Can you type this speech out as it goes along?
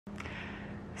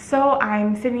So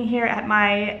I'm sitting here at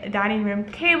my dining room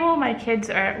table. My kids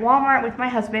are at Walmart with my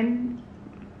husband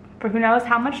for who knows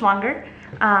how much longer.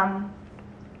 But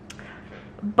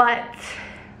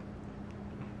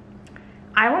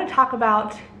I want to talk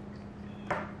about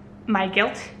my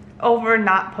guilt over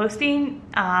not posting,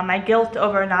 my guilt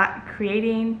over not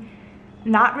creating,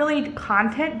 not really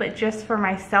content, but just for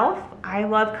myself. I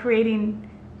love creating.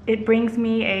 It brings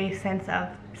me a sense of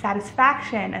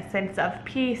satisfaction, a sense of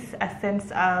peace, a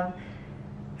sense of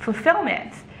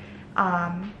fulfillment.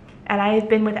 And I've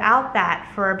been without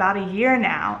that for about a year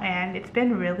now, and it's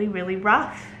been really, really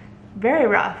rough, very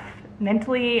rough,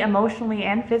 mentally, emotionally,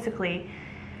 and physically.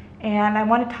 And I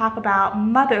want to talk about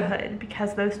motherhood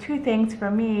because those two things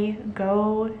for me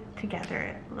go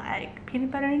together like peanut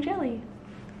butter and jelly.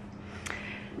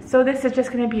 So this is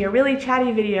just going to be a really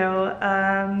chatty video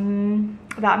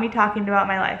about me talking about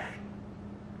my life.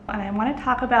 And I want to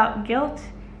talk about guilt,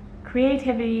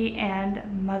 creativity,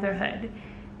 and motherhood,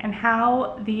 and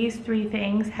how these three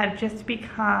things have just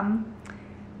become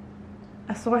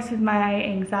a source of my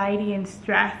anxiety and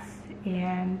stress,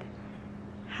 and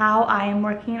how I am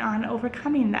working on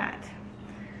overcoming that.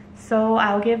 So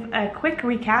I'll give a quick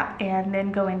recap and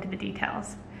then go into the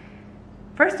details.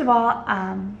 First of all,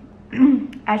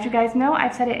 as you guys know,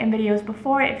 I've said it in videos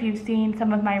before. If you've seen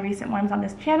some of my recent ones on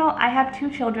this channel, I have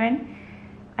 2 children.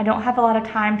 I don't have a lot of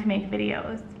time to make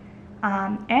videos.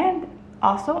 And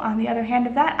also, on the other hand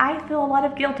of that, I feel a lot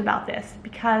of guilt about this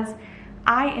because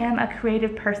I am a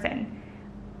creative person.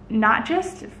 Not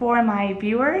just for my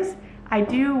viewers, I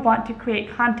do want to create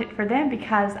content for them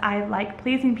because I like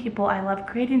pleasing people. I love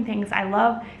creating things. I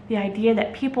love the idea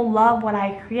that people love what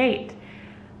I create.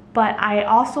 But I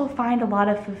also find a lot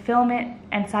of fulfillment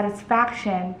and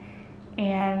satisfaction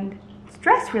and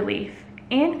stress relief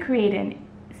in creating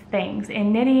things,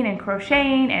 in knitting and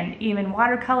crocheting and even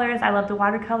watercolors. I love the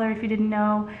watercolor, if you didn't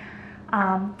know.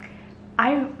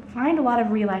 I find a lot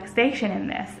of relaxation in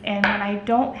this, and when I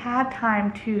don't have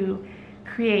time to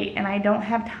create and I don't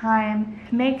have time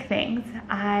to make things,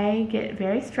 I get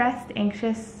very stressed,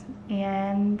 anxious,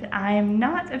 and I am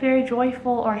not a very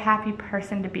joyful or happy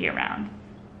person to be around.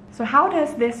 So how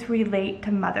does this relate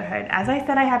to motherhood? As I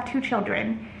said, I have 2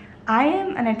 children. I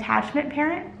am an attachment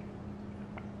parent.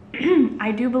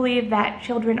 I do believe that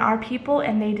children are people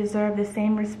and they deserve the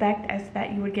same respect as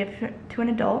that you would give to an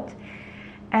adult,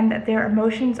 and that their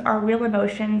emotions are real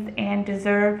emotions and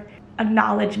deserve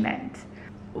acknowledgement.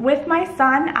 With my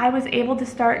son, I was able to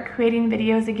start creating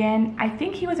videos again. I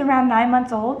think he was around 9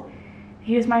 months old.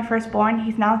 He was my firstborn.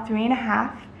 He's now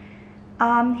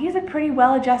 3.5. He's a pretty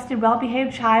well-adjusted,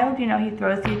 well-behaved child. You know, he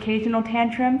throws the occasional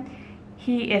tantrum.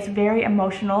 He is very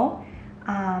emotional.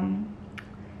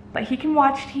 But he can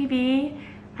watch TV.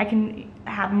 I can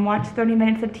have him watch 30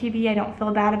 minutes of TV. I don't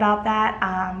feel bad about that.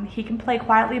 He can play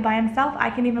quietly by himself. I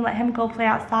can even let him go play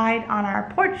outside on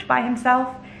our porch by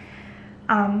himself.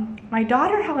 My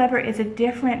daughter, however, is a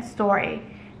different story.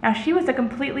 Now, she was a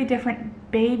completely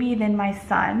different baby than my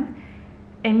son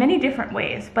in many different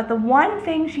ways. But the one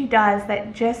thing she does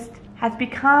that just has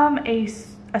become a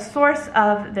source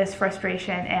of this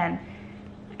frustration and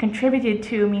contributed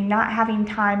to me not having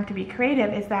time to be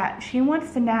creative is that she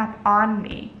wants to nap on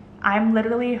me. I'm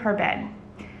literally her bed.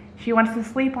 She wants to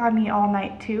sleep on me all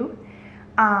night too.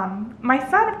 My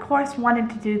son, of course, wanted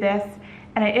to do this,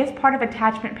 and it is part of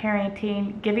attachment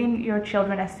parenting, giving your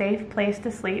children a safe place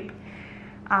to sleep,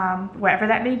 wherever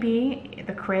that may be,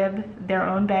 the crib, their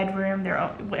own bedroom,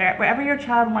 wherever your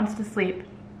child wants to sleep.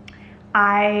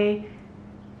 I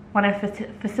want to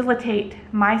facilitate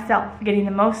myself getting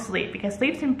the most sleep because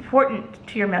sleep's important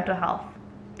to your mental health,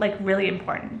 like really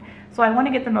important. So I want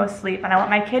to get the most sleep, and I want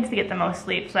my kids to get the most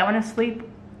sleep. So I want to sleep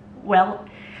well.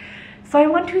 So I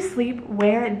want to sleep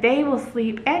where they will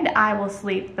sleep and I will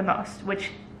sleep the most,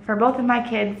 which for both of my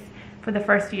kids for the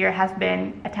first year has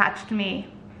been attached to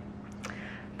me.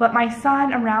 But my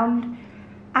son,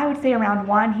 I would say around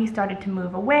 1, he started to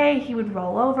move away. He would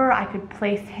roll over. I could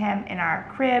place him in our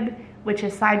crib, which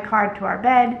is sidecarred to our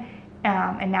bed,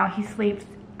 and now he sleeps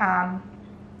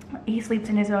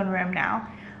in his own room now.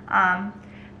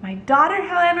 My daughter,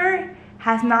 however,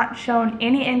 has not shown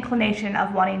any inclination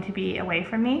of wanting to be away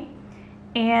from me,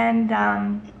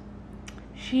 and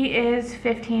she is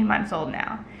 15 months old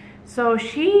now. So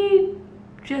she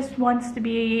just wants to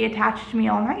be attached to me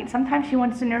all night. Sometimes she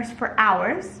wants to nurse for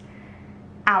hours.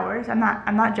 I'm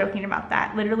not joking about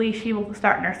that. Literally, she will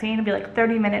start nursing. It'll be like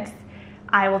 30 minutes.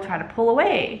 I will try to pull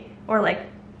away or like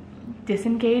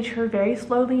disengage her very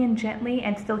slowly and gently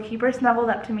and still keep her snuggled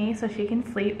up to me so she can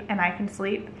sleep and I can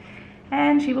sleep.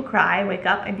 And she will cry, wake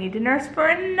up, and need to nurse for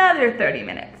another 30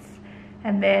 minutes.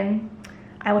 And then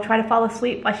I will try to fall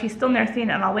asleep while she's still nursing,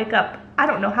 and I'll wake up, I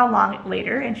don't know how long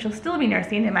later, and she'll still be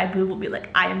nursing, and my boob will be like,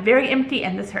 I am very empty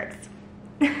and this hurts.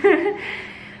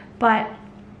 But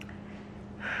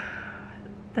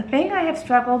the thing I have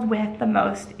struggled with the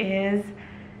most is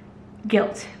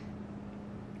guilt.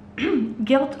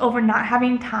 Guilt over not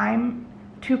having time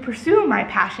to pursue my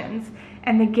passions,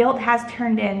 and the guilt has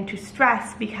turned into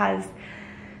stress because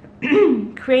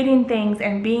creating things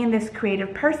and being this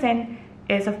creative person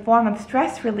is a form of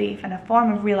stress relief and a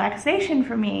form of relaxation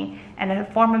for me and a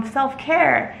form of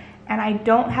self-care, and I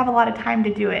don't have a lot of time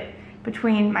to do it.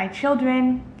 Between my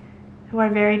children, who are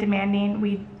very demanding,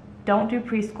 we don't do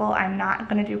preschool. I'm not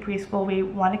going to do preschool. We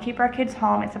want to keep our kids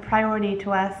home. It's a priority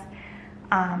to us.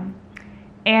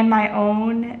 And my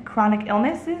own chronic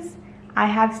illnesses. I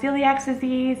have celiac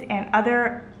disease and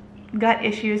other gut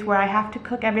issues where I have to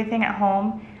cook everything at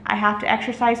home. I have to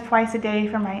exercise twice a day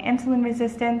for my insulin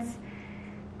resistance.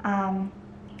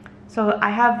 So I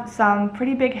have some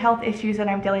pretty big health issues that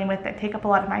I'm dealing with that take up a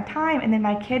lot of my time, and then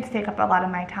my kids take up a lot of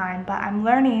my time. But I'm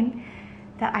learning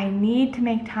that I need to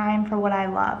make time for what I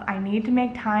love. I need to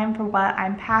make time for what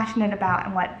I'm passionate about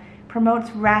and what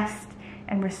promotes rest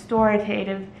and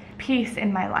restorative peace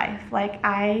in my life. Like,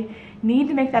 I need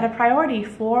to make that a priority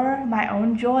for my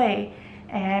own joy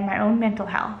and my own mental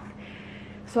health.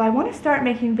 So I want to start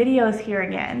making videos here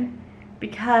again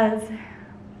because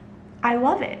I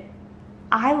love it.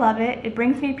 I love it. It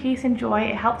brings me peace and joy.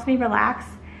 It helps me relax.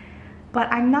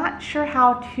 But I'm not sure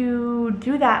how to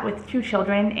do that with 2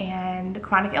 children and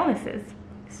chronic illnesses.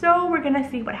 So we're gonna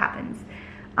see what happens.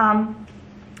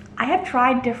 I have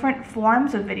tried different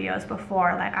forms of videos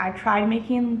before. Like, I tried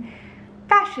making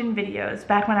fashion videos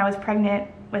back when I was pregnant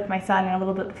with my son and a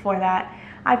little bit before that.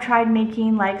 I've tried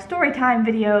making like story time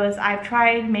videos. I've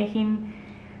tried making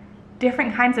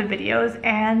different kinds of videos,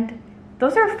 and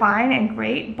those are fine and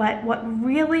great, but what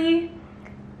really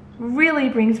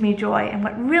brings me joy and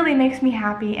what really makes me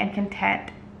happy and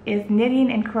content is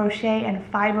knitting and crochet and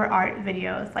fiber art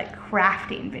videos, like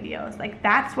crafting videos. Like,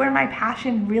 that's where my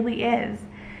passion really is.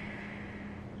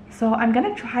 So I'm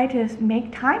gonna try to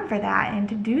make time for that and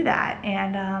to do that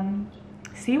and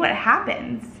see what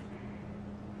happens.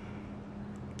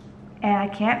 And I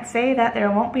can't say that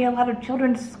there won't be a lot of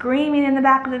children screaming in the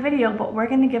back of the video, but we're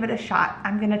gonna give it a shot.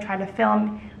 I'm gonna try to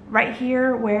film right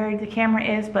here where the camera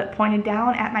is, but pointed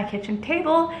down at my kitchen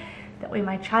table. That way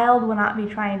my child will not be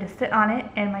trying to sit on it,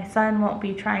 and my son won't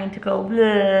be trying to go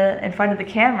bleh in front of the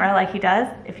camera like he does.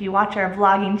 If you watch our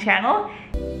vlogging channel,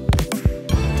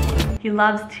 he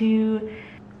loves to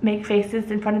make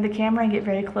faces in front of the camera and get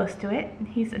very close to it.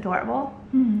 He's adorable.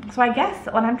 So I guess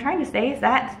what I'm trying to say is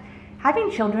that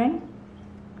having children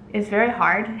is very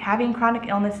hard. Having chronic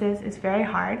illnesses is very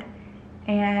hard.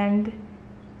 And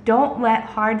don't let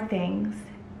hard things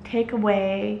take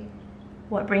away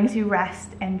what brings you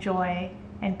rest and joy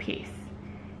and peace.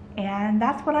 And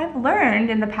that's what I've learned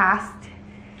in the past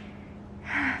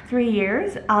 3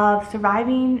 years of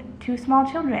surviving 2 small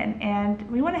children. And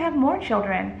we want to have more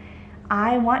children.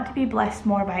 I want to be blessed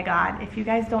more by God. If you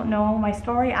guys don't know my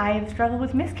story, I have struggled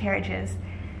with miscarriages.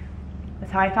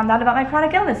 That's how I found out about my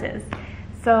chronic illnesses.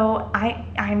 So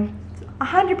I'm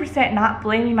 100% not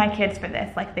blaming my kids for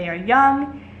this. Like, they are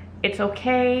young. It's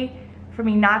okay for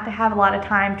me not to have a lot of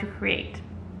time to create.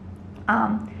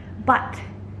 But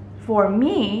for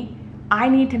me, I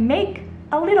need to make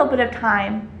a little bit of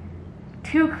time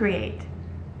to create,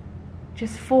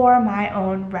 just for my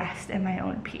own rest and my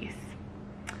own peace.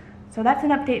 So that's an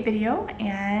update video,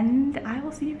 and I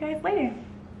will see you guys later.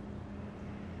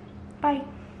 Bye.